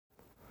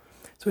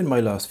So in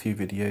my last few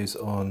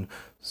videos on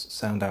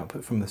sound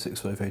output from the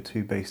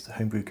 6502 based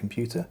homebrew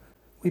computer,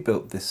 we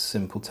built this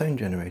simple tone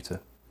generator.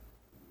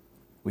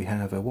 We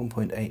have a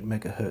 1.8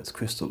 MHz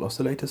crystal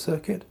oscillator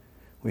circuit.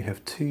 We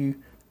have two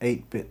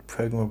 8-bit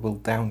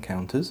programmable down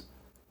counters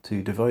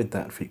to divide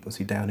that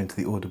frequency down into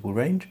the audible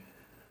range.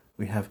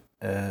 We have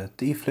a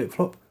D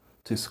flip-flop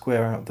to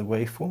square out the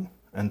waveform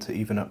and to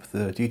even up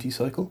the duty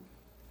cycle,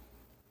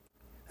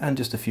 and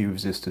just a few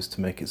resistors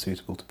to make it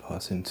suitable to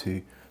pass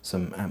into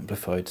some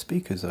amplified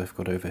speakers I've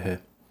got over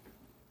here.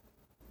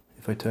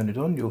 If I turn it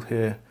on, you'll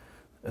hear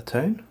a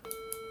tone,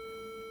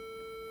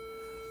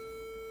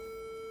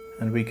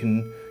 and we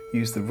can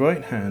use the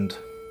right hand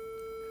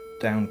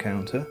down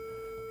counter.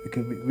 We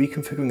can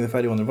reconfiguring the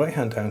value on the right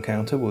hand down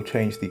counter will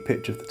change the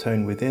pitch of the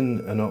tone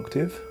within an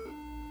octave.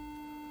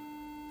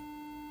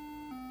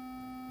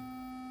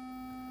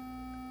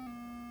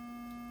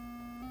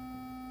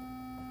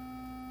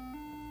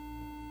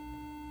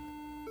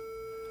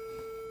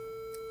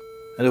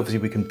 And obviously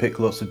we can pick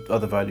lots of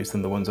other values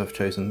than the ones I've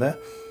chosen there.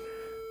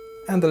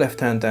 And the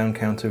left hand down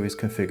counter is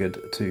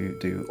configured to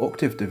do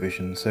octave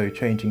division, so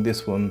changing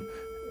this one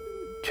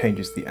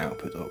changes the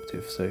output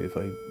octave. So if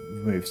I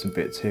remove some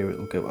bits here, it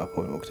will go up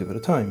 1 octave at a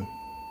time.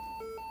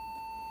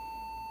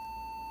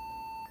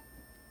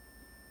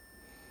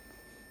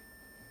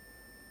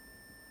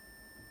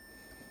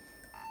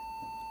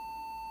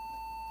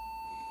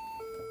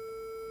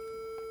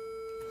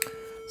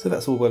 So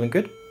that's all well and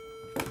good.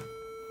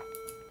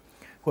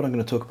 What I'm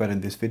going to talk about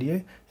in this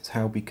video is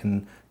how we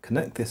can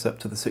connect this up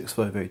to the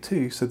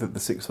 6502 so that the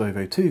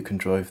 6502 can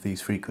drive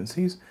these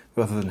frequencies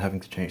rather than having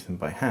to change them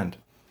by hand.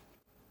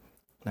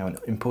 Now, an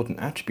important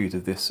attribute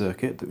of this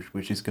circuit,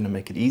 which is going to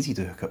make it easy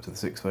to hook up to the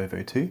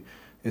 6502,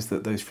 is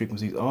that those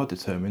frequencies are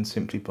determined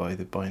simply by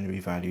the binary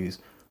values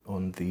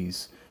on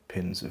these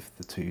pins of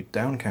the two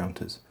down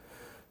counters.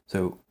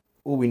 So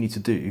all we need to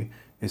do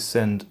is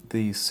send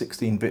these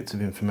 16 bits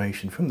of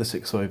information from the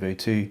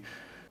 6502,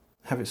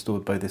 have it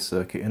stored by this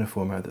circuit in a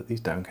format that these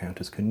down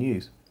counters can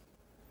use.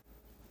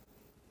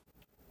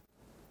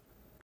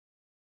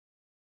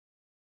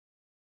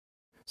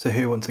 So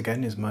here once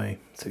again is my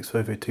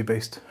 6502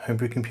 based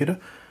homebrew computer.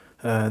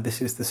 This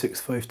is the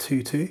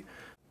 6522,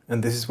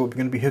 and this is what we're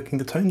going to be hooking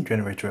the tone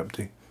generator up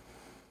to.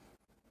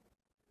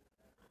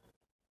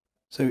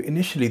 So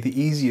initially the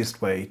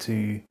easiest way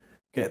to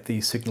get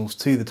these signals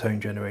to the tone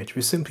generator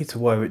is simply to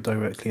wire it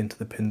directly into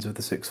the pins of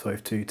the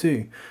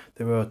 6522.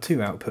 There are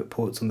two output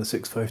ports on the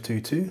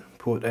 6522,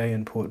 port A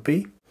and port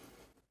B,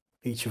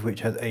 each of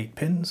which has 8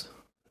 pins,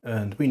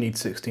 and we need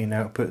 16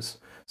 outputs,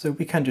 so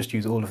we can just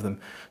use all of them.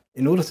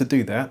 In order to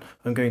do that,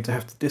 I'm going to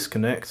have to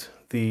disconnect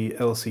the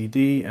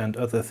LCD and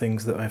other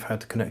things that I've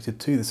had connected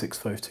to the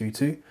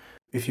 6522.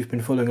 If you've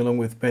been following along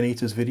with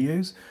Benita's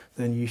videos,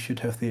 then you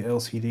should have the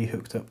LCD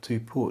hooked up to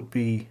port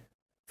B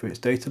for its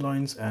data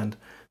lines and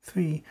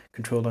 3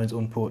 control lines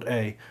on port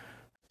A.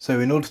 So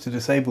in order to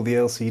disable the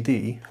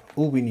LCD,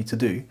 all we need to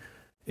do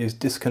is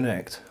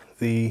disconnect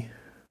the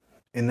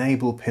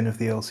enable pin of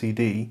the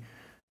LCD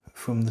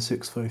from the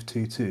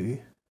 6522,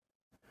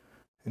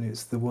 and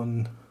it's the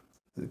one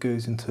that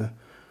goes into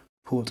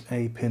port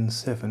A pin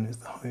 7, is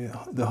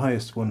the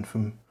highest one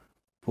from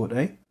port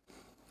A.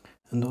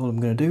 And all I'm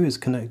going to do is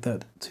connect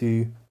that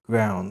to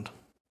ground.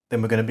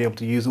 Then we're going to be able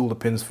to use all the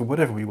pins for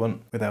whatever we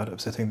want without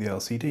upsetting the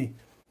LCD.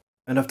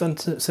 And I've done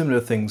similar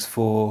things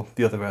for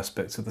the other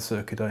aspects of the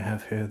circuit I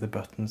have here, the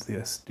buttons, the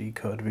SD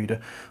card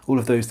reader. All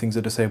of those things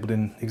are disabled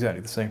in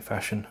exactly the same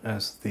fashion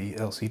as the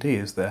LCD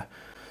is there.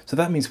 So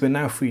that means we're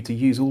now free to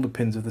use all the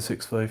pins of the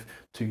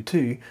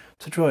 6522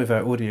 to drive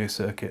our audio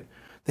circuit.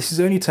 This is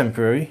only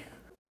temporary.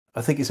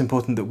 I think it's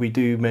important that we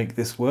do make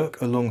this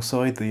work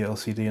alongside the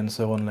LCD and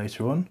so on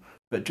later on,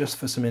 but just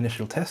for some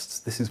initial tests,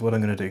 this is what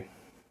I'm going to do.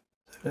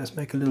 So let's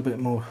make a little bit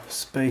more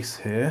space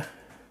here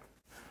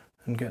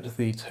and get to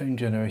the tone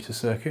generator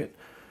circuit.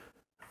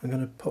 I'm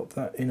going to pop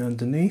that in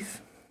underneath.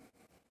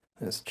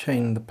 Let's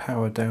chain the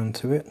power down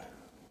to it.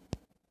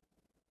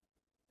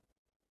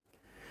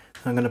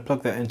 I'm going to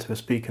plug that into a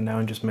speaker now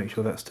and just make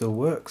sure that still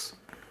works.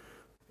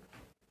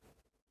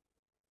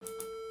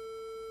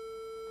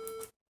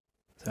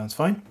 Sounds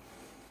fine.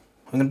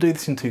 I'm going to do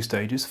this in 2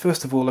 stages.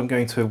 First of all, I'm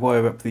going to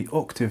wire up the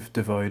octave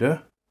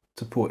divider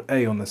to port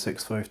A on the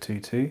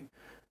 6522,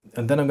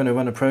 and then I'm going to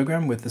run a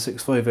program with the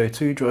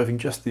 6502 driving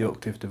just the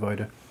octave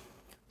divider.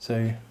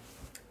 So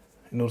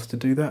in order to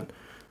do that,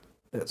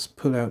 let's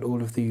pull out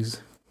all of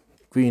these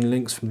green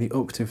links from the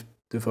octave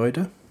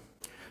divider,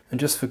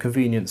 and just for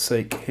convenience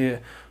sake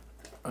here,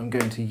 I'm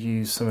going to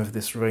use some of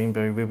this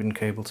rainbow ribbon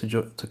cable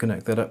to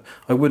connect that up.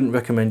 I wouldn't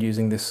recommend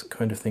using this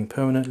kind of thing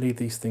permanently.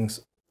 These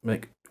things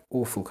make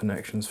awful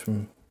connections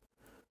from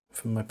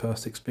my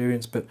past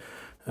experience, but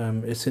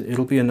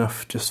it'll be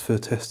enough just for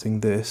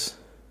testing this,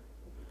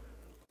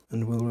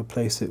 and we'll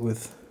replace it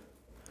with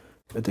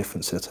a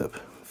different setup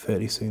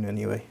fairly soon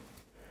anyway.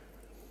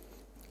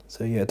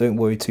 So yeah, don't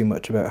worry too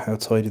much about how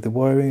tidy the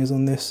wiring is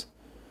on this.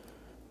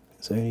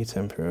 It's only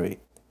temporary.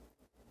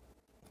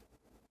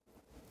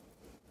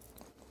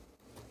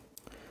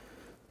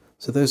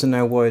 So those are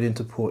now wired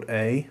into port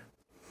A.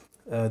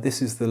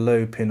 This is the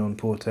low pin on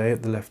port A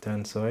at the left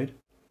hand side.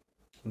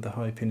 The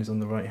high pin is on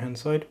the right hand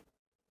side.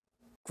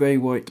 Grey,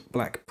 white,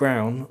 black,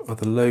 brown are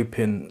the low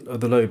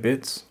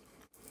bits,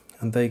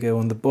 and they go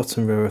on the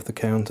bottom row of the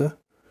counter.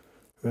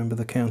 Remember,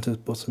 the counter's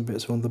bottom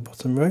bits are on the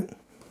bottom row.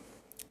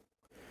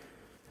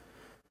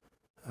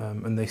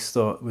 And they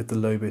start with the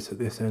low bit at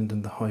this end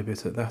and the high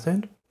bit at that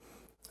end.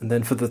 And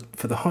then for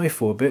the high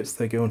 4 bits,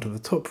 they go onto the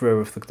top row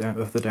of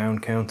the down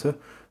counter,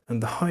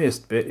 and the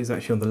highest bit is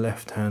actually on the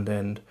left hand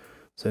end.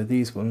 So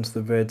these ones,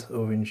 the red,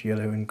 orange,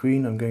 yellow and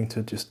green, I'm going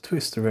to just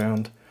twist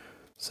around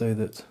so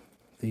that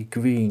the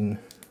green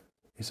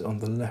is on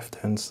the left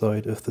hand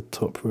side of the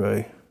top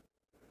row.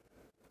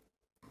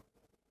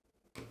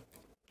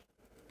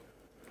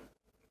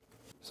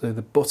 So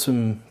the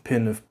bottom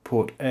pin of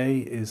port A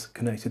is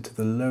connected to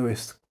the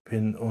lowest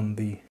pin on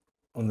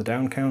the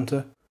down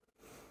counter,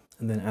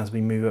 and then as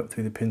we move up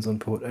through the pins on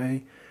port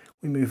A,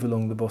 we move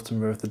along the bottom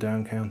row of the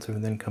down counter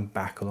and then come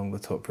back along the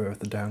top row of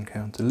the down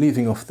counter,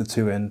 leaving off the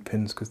 2 end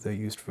pins because they're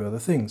used for other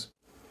things.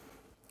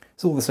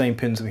 It's all the same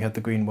pins we had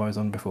the green wires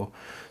on before.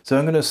 So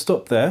I'm going to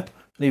stop there,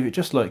 leave it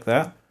just like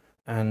that,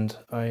 and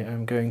I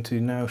am going to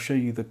now show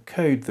you the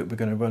code that we're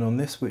going to run on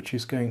this, which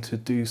is going to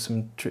do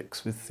some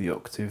tricks with the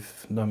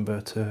octave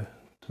number to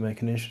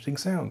make an interesting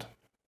sound.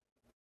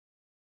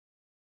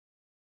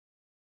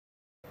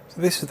 So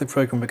this is the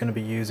program we're going to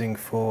be using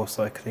for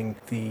cycling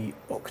the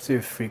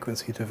octave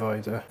frequency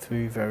divider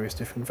through various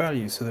different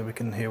values so that we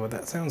can hear what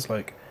that sounds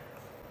like.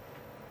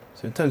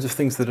 So in terms of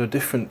things that are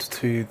different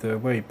to the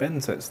way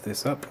Ben sets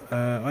this up,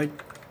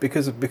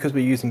 because we're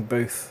using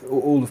both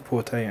all of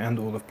port A and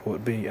all of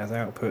port B as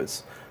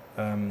outputs,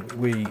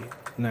 we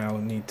now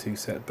need to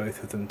set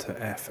both of them to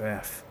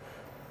FF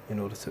in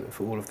order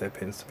for all of their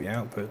pins to be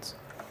outputs.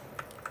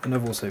 And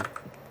I've also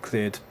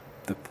cleared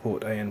the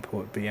port A and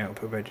port B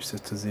output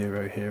registers to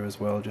 0 here as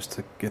well, just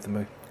to give them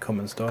a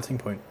common starting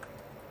point.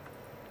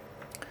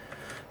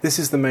 This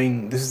is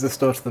the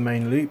start of the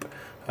main loop.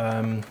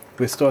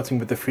 We're starting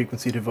with the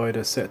frequency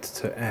divider set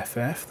to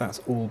FF, that's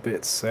all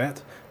bits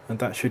set, and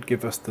that should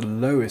give us the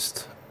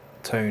lowest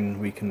tone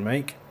we can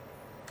make.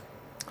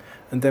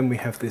 And then we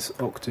have this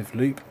octave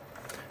loop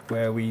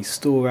where we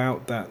store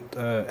out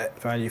that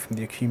value from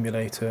the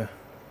accumulator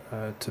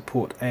to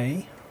port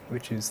A,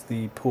 which is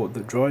the port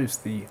that drives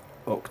the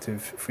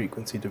octave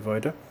frequency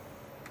divider.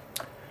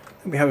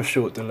 And we have a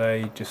short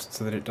delay just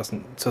so that it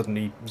doesn't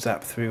suddenly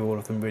zap through all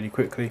of them really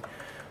quickly.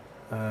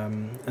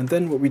 And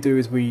then what we do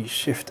is we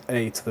shift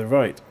A to the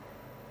right.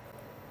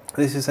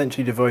 This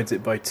essentially divides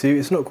it by 2.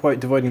 It's not quite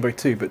dividing by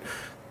 2, but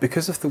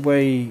because of the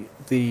way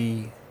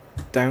the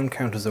down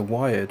counters are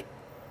wired,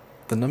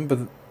 the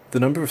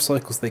number of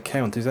cycles they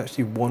count is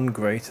actually 1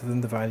 greater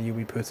than the value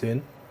we put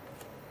in.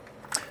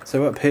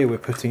 So up here we're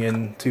putting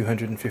in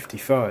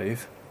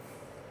 255.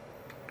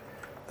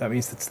 That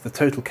means that the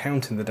total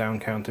count in the down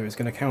counter is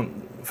going to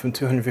count from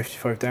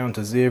 255 down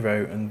to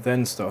 0 and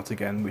then start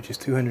again, which is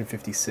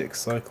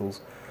 256 cycles.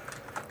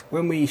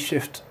 When we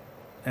shift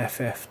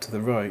FF to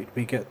the right,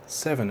 we get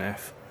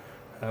 7F,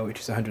 which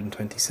is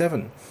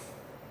 127.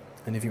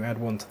 And if you add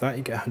 1 to that,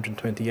 you get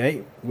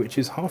 128, which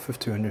is half of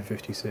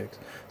 256.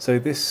 So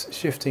this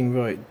shifting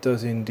right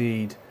does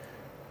indeed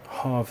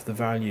halve the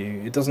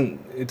value. It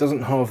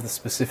doesn't halve the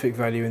specific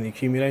value in the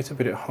accumulator,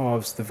 but it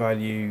halves the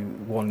value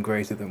 1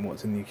 greater than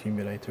what's in the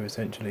accumulator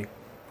essentially.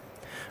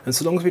 And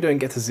so long as we don't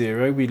get to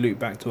 0, we loop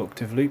back to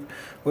octave loop.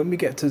 When we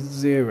get to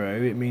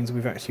 0, it means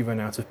we've actually run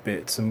out of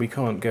bits and we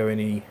can't go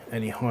any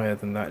higher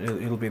than that.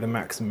 It'll be the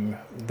maximum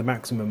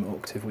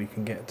octave we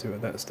can get to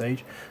at that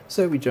stage.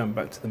 So we jump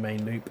back to the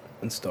main loop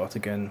and start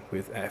again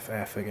with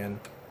FF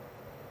again.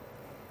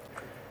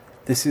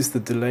 This is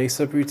the delay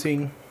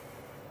subroutine.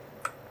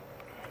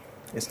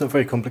 It's not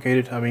very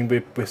complicated. I mean,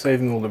 we're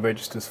saving all the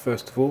registers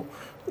first of all,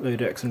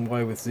 load X and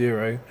Y with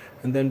 0,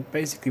 and then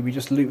basically we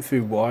just loop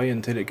through Y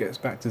until it gets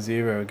back to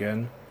 0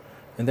 again,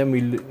 and then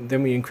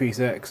we increase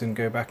X and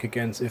go back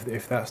again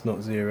if that's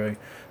not 0.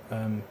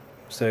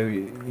 So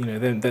you know,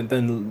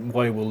 then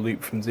Y will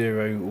loop from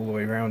 0 all the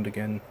way around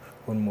again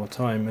one more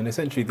time, and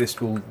essentially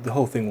the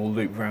whole thing will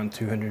loop around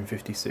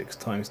 256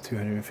 times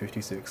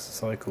 256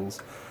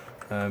 cycles,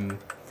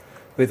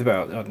 with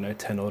about, I don't know,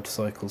 10 odd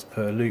cycles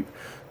per loop.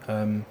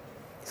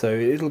 So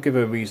it'll give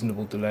a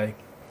reasonable delay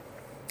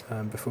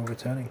before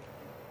returning.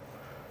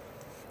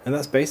 And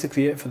that's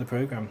basically it for the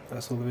program.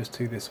 That's all there is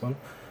to this one.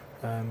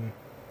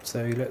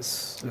 So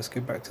let's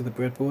go back to the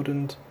breadboard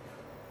and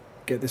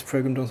get this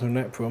programmed onto an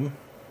EPROM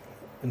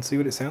and see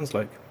what it sounds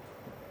like.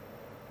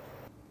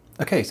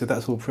 Okay, so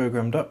that's all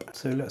programmed up.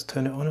 So let's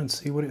turn it on and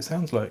see what it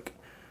sounds like.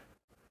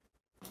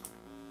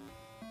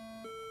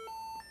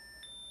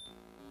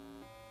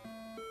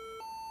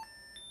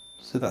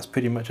 So that's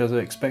pretty much as I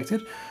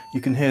expected.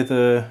 You can hear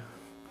the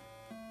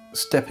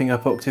stepping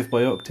up octave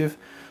by octave.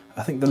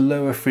 I think the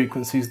lower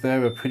frequencies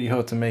there are pretty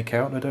hard to make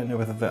out. I don't know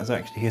whether that's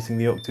actually hitting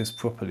the octaves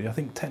properly. I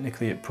think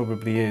technically it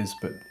probably is,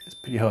 but it's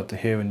pretty hard to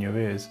hear in your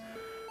ears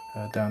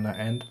down that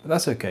end. But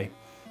that's okay.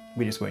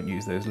 We just won't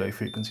use those low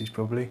frequencies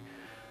probably.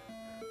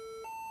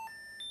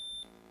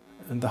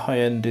 and the high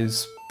end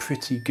is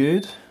pretty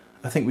good.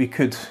 I think we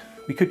could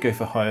go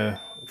for higher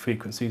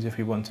frequencies if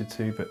we wanted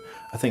to, but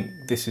I think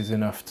this is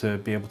enough to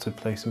be able to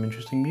play some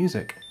interesting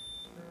music.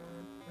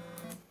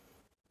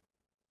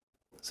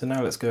 So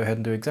now let's go ahead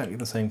and do exactly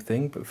the same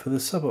thing, but for the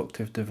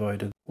sub-octave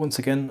divider. Once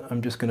again,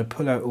 I'm just going to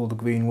pull out all the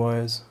green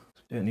wires.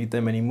 Don't need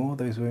them anymore,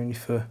 those were only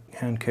for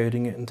hand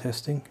coding it and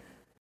testing.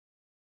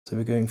 So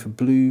we're going for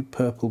blue,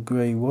 purple,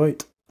 grey,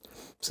 white.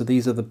 So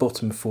these are the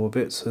bottom 4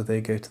 bits, so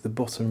they go to the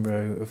bottom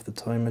row of the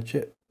timer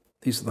chip.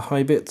 These are the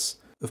high bits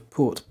of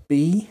port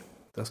B.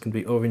 That's going to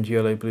be orange,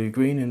 yellow, blue,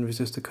 green in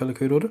resistor color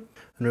code order.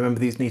 And remember,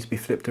 these need to be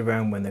flipped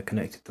around when they're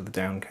connected to the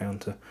down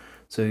counter.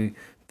 So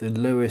the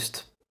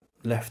lowest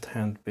left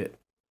hand bit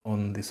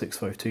on the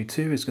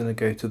 6522 is going to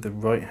go to the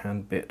right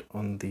hand bit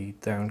on the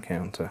down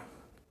counter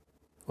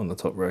on the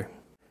top row.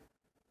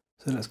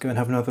 So let's go and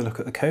have another look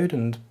at the code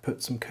and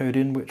put some code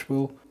in which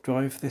will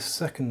drive this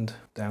second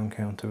down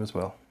counter as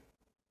well.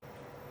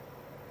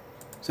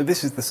 So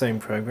this is the same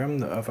program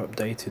that I've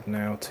updated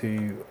now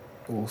to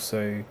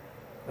also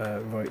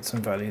write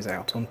some values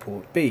out on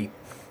port B.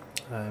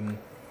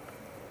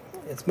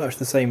 It's much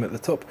the same at the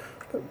top,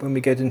 but when we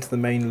get into the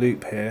main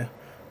loop here,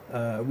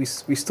 we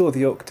store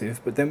the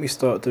octave, but then we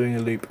start doing a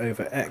loop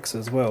over X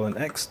as well, and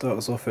X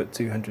starts off at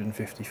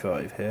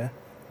 255 here,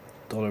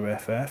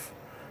 $FF,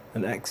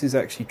 and X is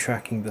actually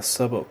tracking the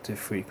sub-octave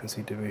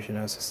frequency division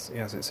as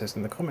it says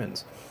in the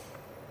comments.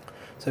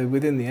 So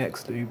within the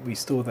X loop we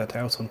store that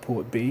out on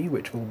port B,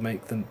 which will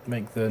make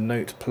the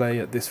note play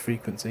at this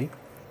frequency.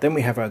 Then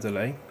we have our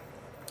delay,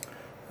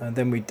 and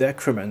then we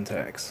decrement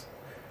X,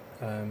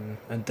 and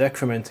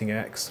decrementing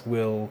X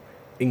will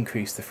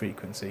increase the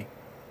frequency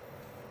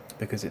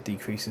because it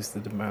decreases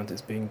the amount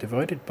it's being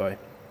divided by.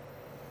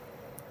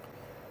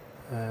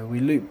 We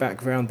loop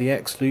back round the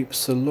X loop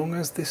so long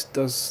as this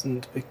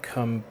doesn't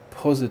become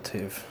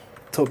positive.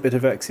 Top bit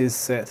of X is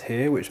set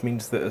here, which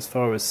means that as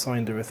far as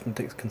signed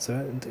arithmetic is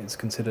concerned, it's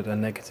considered a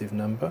negative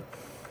number.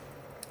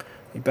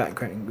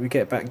 We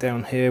get back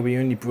down here, we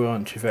only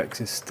branch if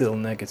X is still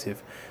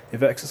negative.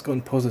 If X has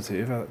gone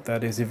positive,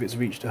 that is if it's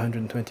reached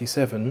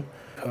 127,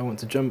 I want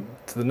to jump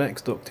to the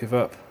next octave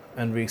up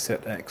and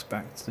reset X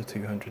back to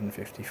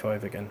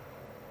 255 again.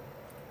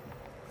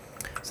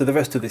 So the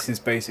rest of this is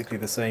basically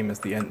the same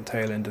as the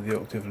tail end of the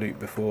octave loop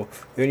before.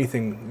 The only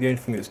thing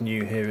that's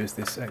new here is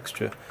this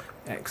extra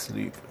X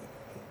loop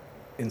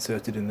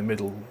inserted in the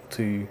middle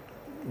to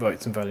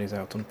write some values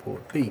out on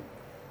port B.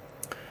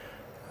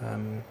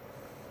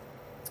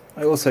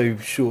 I also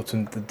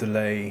shortened the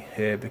delay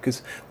here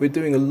because we're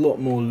doing a lot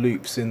more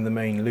loops in the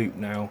main loop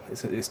now.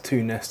 It's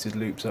 2 nested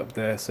loops up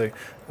there, so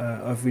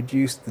I've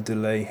reduced the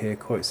delay here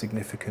quite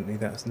significantly.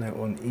 That's now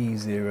on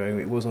E0,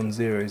 it was on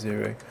 0,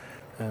 0.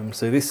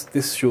 So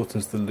this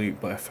shortens the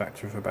loop by a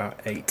factor of about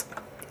 8.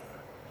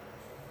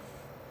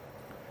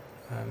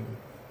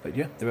 But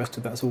yeah, the rest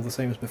of that's all the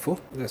same as before.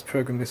 Let's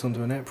program this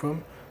onto an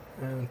EPROM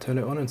and turn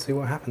it on and see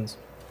what happens.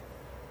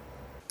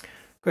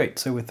 Great,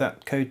 so with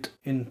that code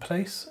in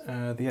place,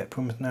 the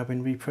EPROM has now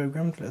been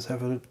reprogrammed. Let's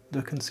have a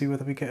look and see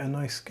whether we get a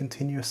nice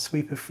continuous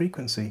sweep of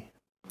frequency.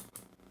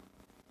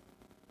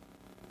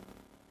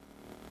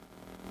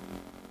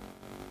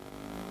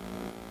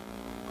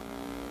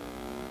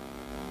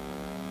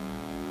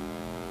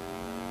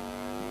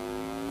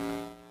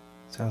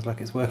 Sounds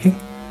like it's working.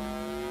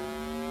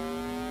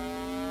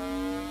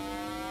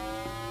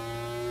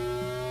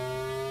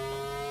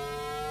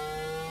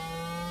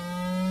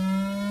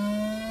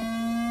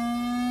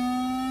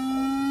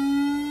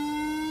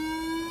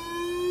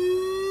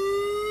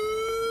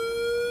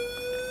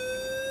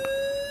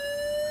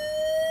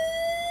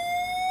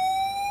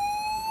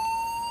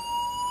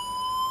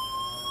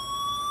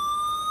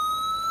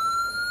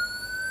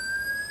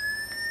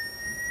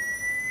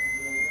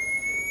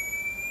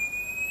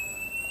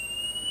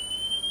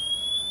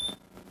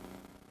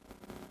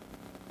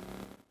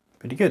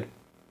 Pretty good.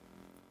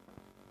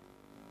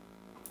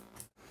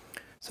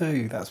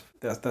 So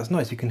that's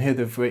nice. You can hear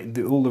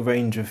all the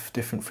range of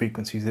different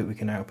frequencies that we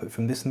can output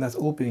from this, and that's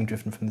all being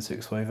driven from the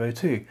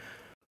 6502.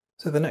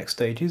 So the next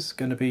stage is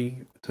going to be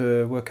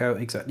to work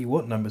out exactly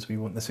what numbers we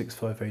want the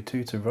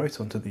 6502 to write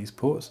onto these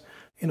ports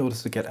in order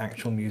to get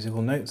actual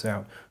musical notes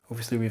out.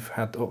 Obviously we've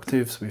had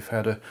octaves, we've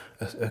had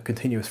a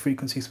continuous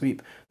frequency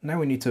sweep. Now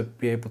we need to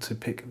be able to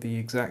pick the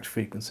exact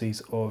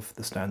frequencies of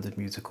the standard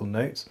musical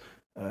notes,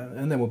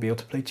 and then we'll be able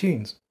to play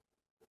tunes.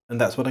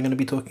 And that's what I'm going to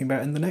be talking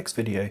about in the next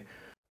video.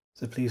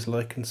 So please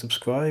like and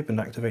subscribe and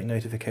activate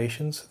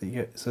notifications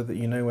so that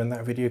you know when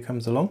that video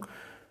comes along.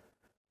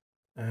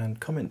 And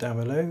comment down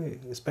below,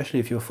 especially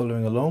if you're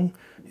following along.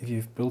 If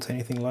you've built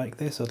anything like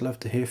this, I'd love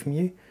to hear from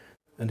you.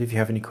 And if you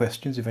have any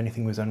questions, if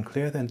anything was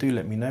unclear, then do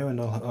let me know and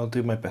I'll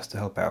do my best to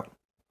help out.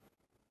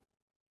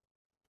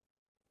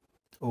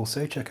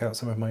 Also, check out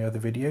some of my other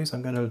videos.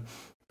 I'm going to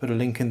put a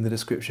link in the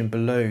description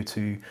below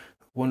to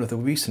one of the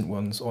recent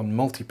ones on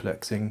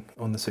multiplexing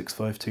on the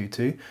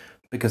 6522,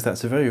 because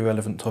that's a very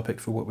relevant topic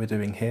for what we're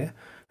doing here,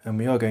 and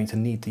we are going to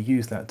need to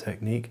use that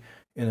technique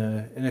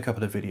in a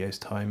couple of videos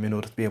time in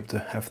order to be able to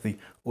have the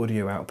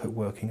audio output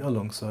working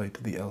alongside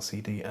the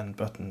LCD and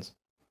buttons.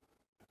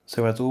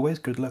 So as always,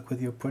 good luck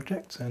with your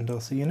projects and I'll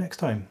see you next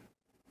time.